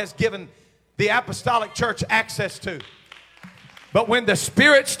God has given the apostolic church access to. But when the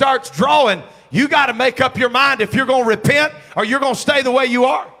Spirit starts drawing, you got to make up your mind if you're going to repent or you're going to stay the way you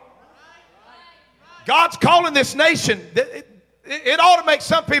are. God's calling this nation. It ought to make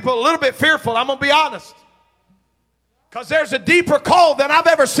some people a little bit fearful. I'm going to be honest. Because there's a deeper call than I've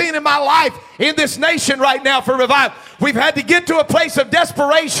ever seen in my life in this nation right now for revival. We've had to get to a place of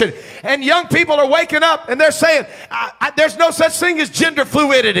desperation. And young people are waking up and they're saying, there's no such thing as gender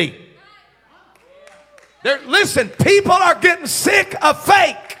fluidity. Listen, people are getting sick of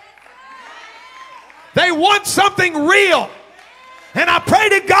fake. They want something real. And I pray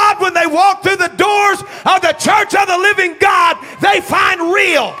to God when they walk through the doors of the church of the living God, they find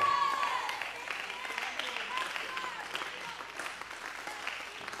real.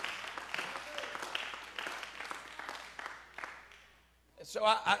 So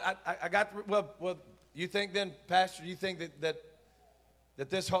I got, well, you think then, Pastor, you think that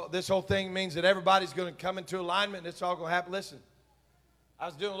this whole thing means that everybody's going to come into alignment and it's all going to happen? Listen, I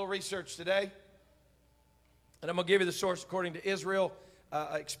was doing a little research today, and I'm going to give you the source according to Israel,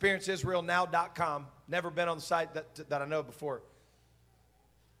 experienceisraelnow.com. Never been on the site that I know before.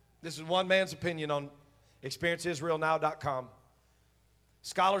 This is one man's opinion on experienceisraelnow.com.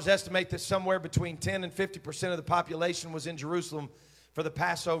 Scholars estimate that somewhere between 10 and 50% of the population was in Jerusalem for the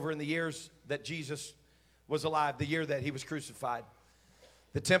Passover in the years that Jesus was alive, the year that he was crucified.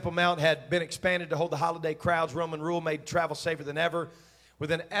 The Temple Mount had been expanded to hold the holiday crowds. Roman rule made travel safer than ever.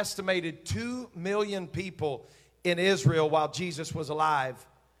 With an estimated 2 million people in Israel while Jesus was alive,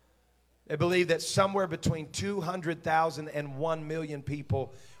 they believe that somewhere between 200,000 and 1 million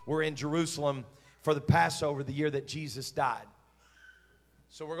people were in Jerusalem for the Passover, the year that Jesus died.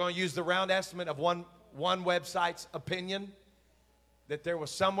 So we're going to use the round estimate of one website's opinion that there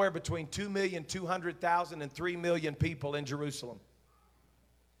was somewhere between 2,200,000 and 3 million people in Jerusalem.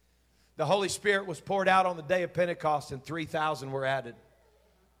 The Holy Spirit was poured out on the day of Pentecost and 3,000 were added.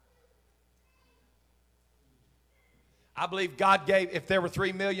 I believe God gave, if there were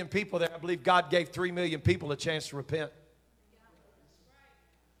 3 million people there, I believe God gave 3 million people a chance to repent.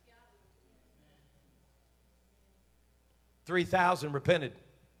 Yeah. 3,000 repented.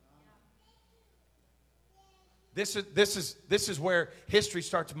 This is where history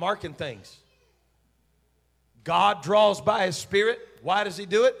starts marking things. God draws by his Spirit. Why does he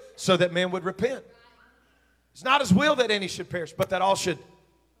do it? So that men would repent. It's not his will that any should perish, but that all should.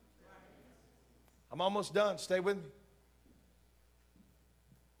 I'm almost done. Stay with me.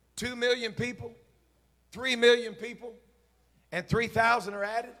 2 million people, 3 million people, and 3,000 are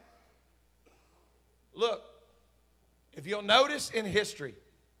added. Look, if you'll notice in history,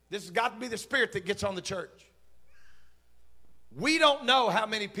 this has got to be the spirit that gets on the church. We don't know how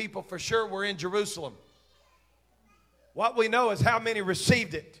many people for sure were in Jerusalem. What we know is how many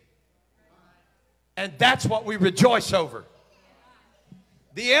received it. And that's what we rejoice over.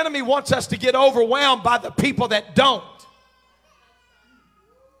 The enemy wants us to get overwhelmed by the people that don't.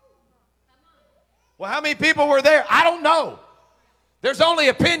 Well, how many people were there? I don't know. There's only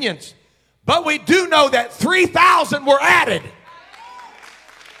opinions. But we do know that 3,000 were added.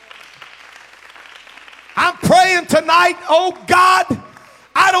 I'm praying tonight, oh God,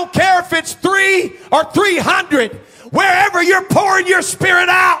 I don't care if it's 3 or 300. Wherever you're pouring your Spirit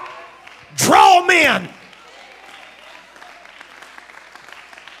out, draw men.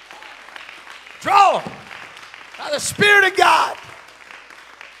 Draw them by the Spirit of God.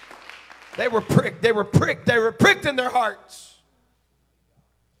 They were pricked. They were pricked. They were pricked in their hearts.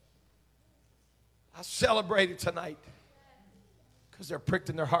 I celebrated tonight because they're pricked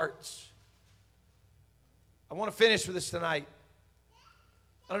in their hearts. I want to finish with this tonight.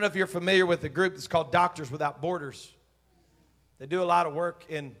 I don't know if you're familiar with the group that's called Doctors Without Borders. They do a lot of work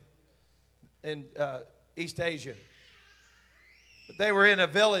in East Asia. But they were in a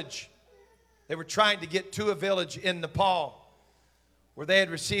village. They were trying to get to a village in Nepal where they had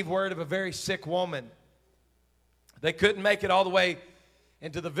received word of a very sick woman. They couldn't make it all the way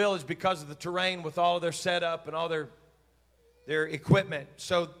into the village because of the terrain with all of their setup and all their equipment.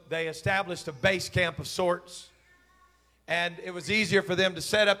 So they established a base camp of sorts. And it was easier for them to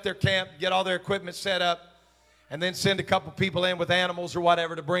set up their camp, get all their equipment set up, and then send a couple people in with animals or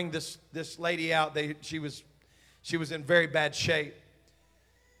whatever to bring this lady out. She was in very bad shape.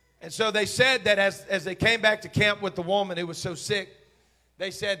 And so they said that as they came back to camp with the woman who was so sick, they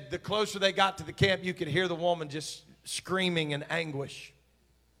said the closer they got to the camp, you could hear the woman just screaming in anguish.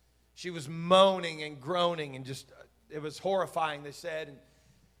 She was moaning and groaning and just, it was horrifying, they said. And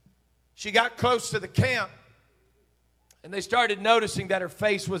she got close to the camp, and they started noticing that her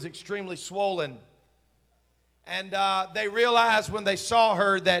face was extremely swollen. And they realized when they saw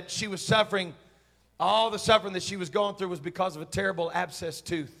her that she was suffering, all the suffering that she was going through was because of a terrible abscess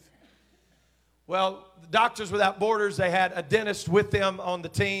tooth. Well, the Doctors Without Borders, they had a dentist with them on the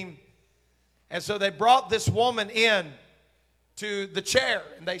team. And so they brought this woman in to the chair,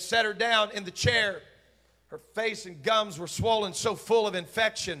 and they set her down in the chair. Her face and gums were swollen, so full of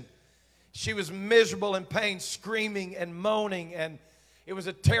infection. She was miserable in pain, screaming and moaning, and it was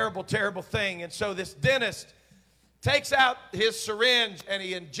a terrible, terrible thing. And so this dentist takes out his syringe and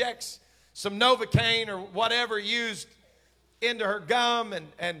he injects some Novocaine or whatever used into her gum,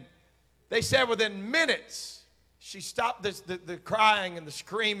 and they said within minutes she stopped the crying and the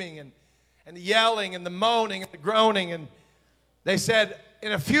screaming and the yelling and the moaning and the groaning. And they said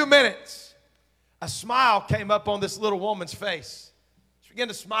in a few minutes a smile came up on this little woman's face. She began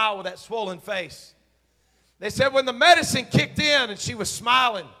to smile with that swollen face. They said when the medicine kicked in and she was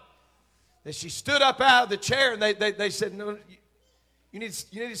smiling, that she stood up out of the chair, and they said, no, you need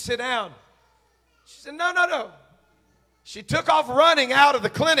to sit down. She said, no. She took off running out of the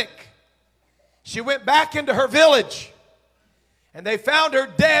clinic. She went back into her village, and they found her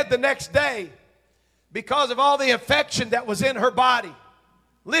dead the next day because of all the infection that was in her body.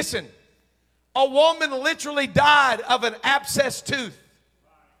 Listen, a woman literally died of an abscessed tooth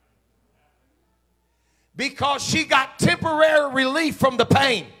because she got temporary relief from the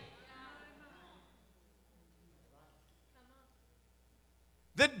pain.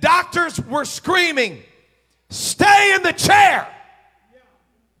 The doctors were screaming, stay in the chair.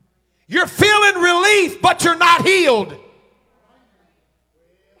 You're feeling relief, but you're not healed.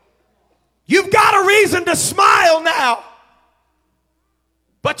 You've got a reason to smile now,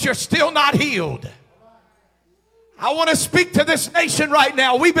 but you're still not healed. I want to speak to this nation right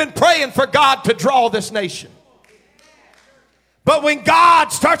now. We've been praying for God to draw this nation. But when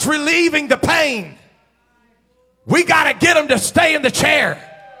God starts relieving the pain, we got to get them to stay in the chair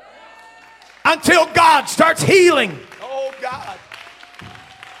until God starts healing. Oh, God.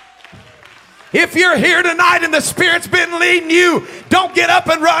 If you're here tonight and the Spirit's been leading you, don't get up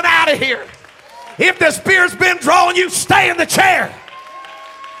and run out of here. If the Spirit's been drawing you, stay in the chair.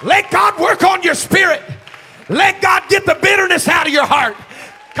 Let God work on your spirit. Let God get the bitterness out of your heart.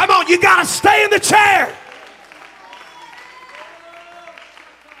 Come on, you got to stay in the chair.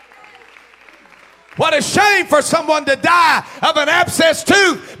 What a shame for someone to die of an abscessed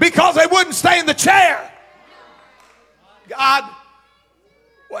tooth because they wouldn't stay in the chair. God,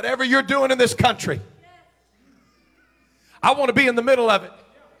 whatever you're doing in this country, I want to be in the middle of it.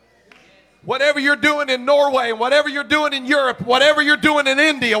 Whatever you're doing in Norway, whatever you're doing in Europe, whatever you're doing in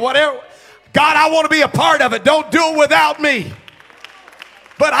India, whatever, God, I want to be a part of it. Don't do it without me.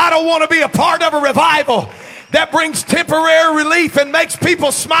 But I don't want to be a part of a revival that brings temporary relief and makes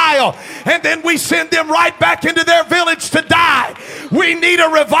people smile, and then we send them right back into their village to die. We need a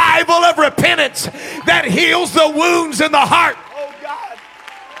revival of repentance that heals the wounds in the heart. Oh, God.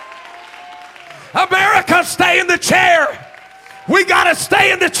 America, stay in the chair. We got to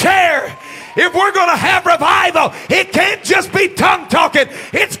stay in the chair. If we're going to have revival, it can't just be tongue talking.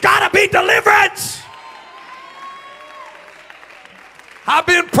 It's got to be deliverance. I've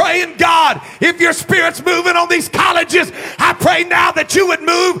been praying, God, if your Spirit's moving on these colleges, I pray now that you would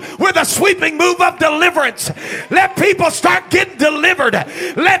move with a sweeping move of deliverance. Let people start getting delivered.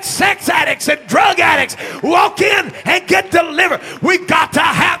 Let sex addicts and drug addicts walk in and get delivered. We got to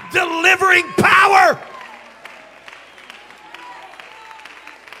have delivering power.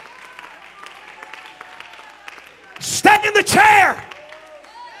 Stay in the chair.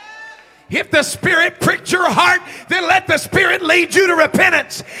 If the Spirit pricked your heart, then let the Spirit lead you to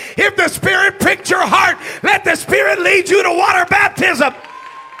repentance. If the Spirit pricked your heart, let the Spirit lead you to water baptism.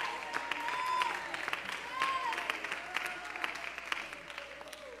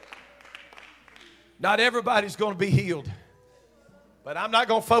 Not everybody's going to be healed. But I'm not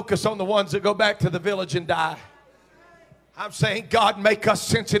going to focus on the ones that go back to the village and die. I'm saying, God, make us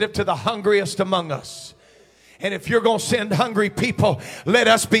sensitive to the hungriest among us. And if you're going to send hungry people, let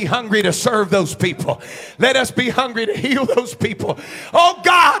us be hungry to serve those people. Let us be hungry to heal those people. Oh,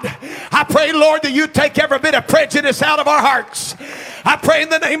 God, I pray, Lord, that you take every bit of prejudice out of our hearts. I pray in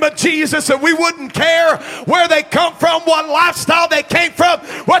the name of Jesus that we wouldn't care where they come from, what lifestyle they came from,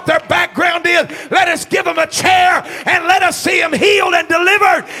 what their background is. Let us give them a chair and let us see them healed and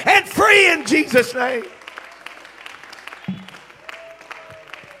delivered and free in Jesus' name.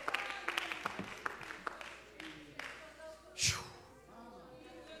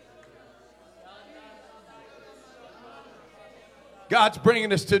 God's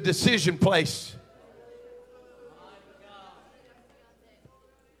bringing us to a decision place.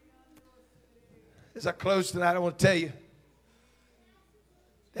 As I close tonight, I want to tell you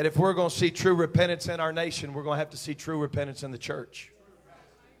that if we're going to see true repentance in our nation, we're going to have to see true repentance in the church.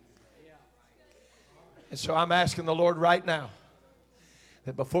 And so I'm asking the Lord right now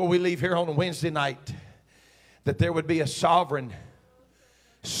that before we leave here on a Wednesday night, that there would be a sovereign,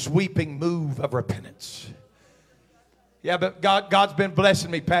 sweeping move of repentance. Yeah, but God's been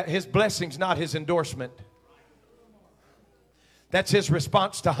blessing me, Pat. His blessing's not His endorsement. That's His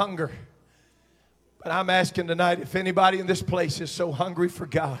response to hunger. But I'm asking tonight if anybody in this place is so hungry for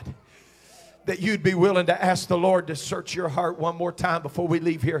God that you'd be willing to ask the Lord to search your heart one more time before we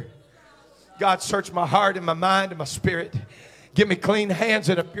leave here. God, search my heart and my mind and my spirit. Give me clean hands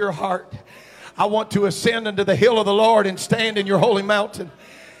and a pure heart. I want to ascend into the hill of the Lord and stand in your holy mountain.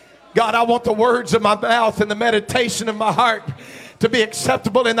 God, I want the words of my mouth and the meditation of my heart to be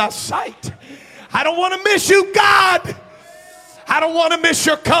acceptable in thy sight. I don't want to miss you, God. I don't want to miss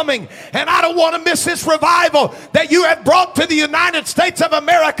your coming. And I don't want to miss this revival that you have brought to the United States of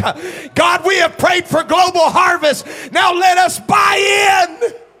America. God, we have prayed for global harvest. Now let us buy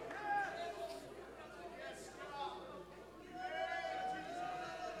in.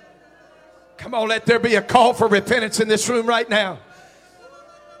 Come on, let there be a call for repentance in this room right now.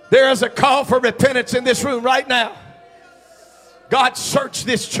 There is a call for repentance in this room right now. God, search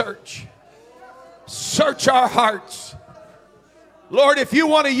this church. Search our hearts. Lord, if you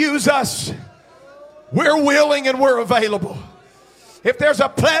want to use us, we're willing and we're available. If there's a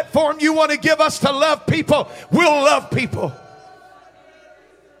platform you want to give us to love people, we'll love people.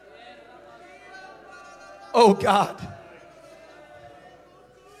 Oh God.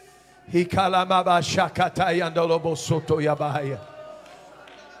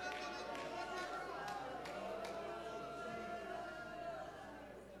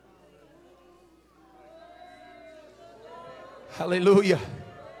 Hallelujah.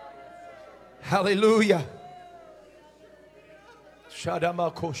 Hallelujah. I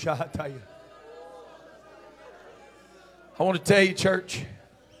want to tell you, church,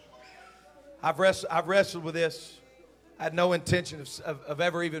 I've wrestled with this. I had no intention of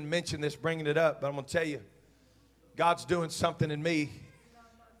ever even mentioning this, bringing it up, but I'm going to tell you, God's doing something in me.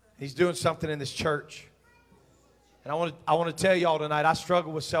 He's doing something in this church. And I want to tell y'all tonight, I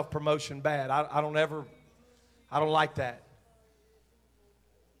struggle with self-promotion bad. I don't like that.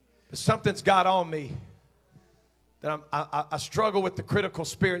 But something's got on me that I struggle with the critical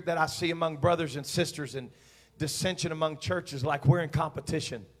spirit that I see among brothers and sisters and dissension among churches, like we're in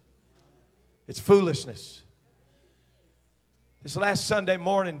competition. It's foolishness. This last Sunday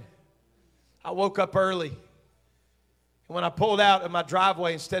morning, I woke up early. And when I pulled out of my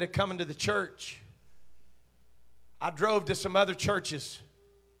driveway, instead of coming to the church, I drove to some other churches.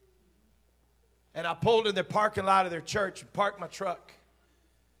 And I pulled in the parking lot of their church and parked my truck.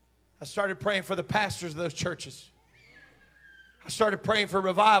 I started praying for the pastors of those churches. I started praying for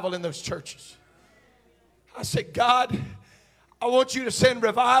revival in those churches. I said, God, I want you to send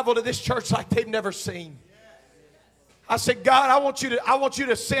revival to this church like they've never seen. I said, God, I want you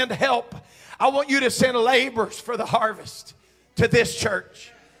to send help. I want you to send laborers for the harvest to this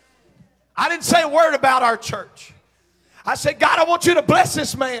church. I didn't say a word about our church. I said, God, I want you to bless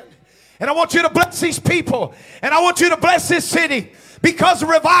this man. And I want you to bless these people. And I want you to bless this city. Because the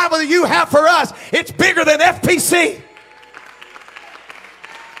revival that you have for us, it's bigger than FPC.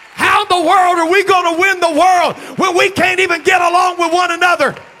 How in the world are we going to win the world when we can't even get along with one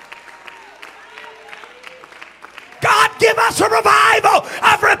another? God, give us a revival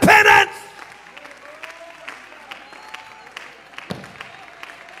of repentance.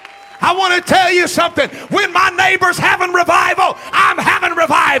 I want to tell you something. When my neighbor's having revival, I'm having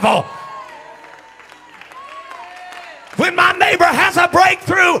revival. When my neighbor has a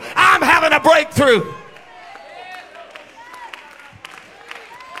breakthrough, I'm having a breakthrough.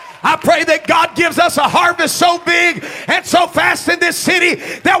 I pray that God gives us a harvest so big and so fast in this city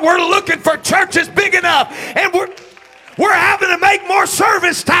that we're looking for churches big enough, and we're having to make more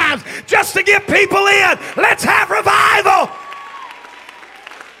service times just to get people in. Let's have revival.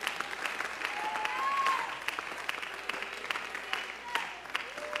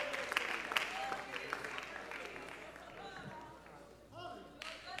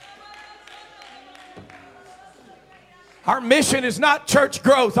 Our mission is not church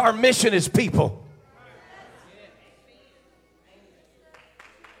growth. Our mission is people.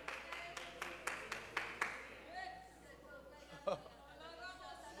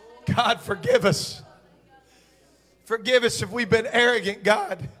 God, forgive us. Forgive us if we've been arrogant,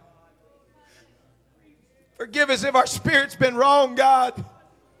 God. Forgive us if our spirit's been wrong, God.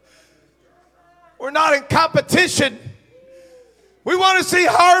 We're not in competition. We want to see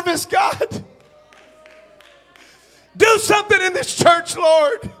harvest, God. Do something in this church,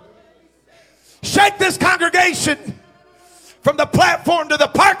 Lord. Shake this congregation from the platform to the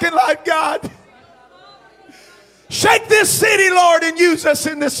parking lot, God. Shake this city, Lord, and use us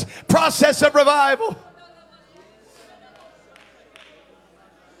in this process of revival.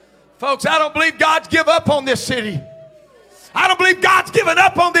 Folks, I don't believe God's give up on this city. I don't believe God's given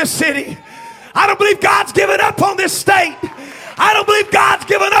up on this city. I don't believe God's given up on this state. I don't believe God's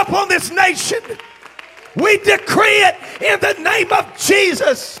given up on this nation. We decree it in the name of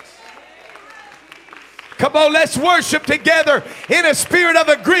Jesus. Come on, let's worship together in a spirit of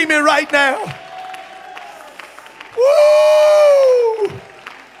agreement right now. Woo!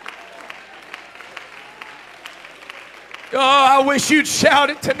 Oh, I wish you'd shout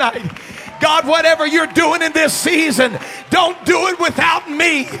it tonight. God, whatever you're doing in this season, don't do it without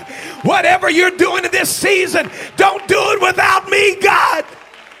me. Whatever you're doing in this season, don't do it without me, God.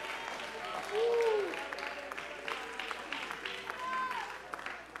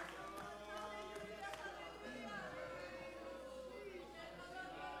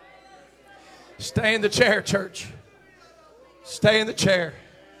 Stay in the chair, church. Stay in the chair.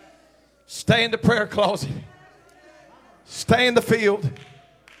 Stay in the prayer closet. Stay in the field.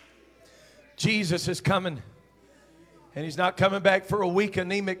 Jesus is coming. And he's not coming back for a weak,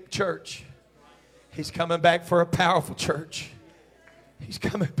 anemic church. He's coming back for a powerful church. He's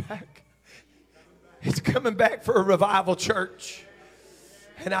coming back. He's coming back for a revival church.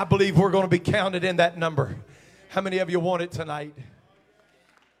 And I believe we're going to be counted in that number. How many of you want it tonight?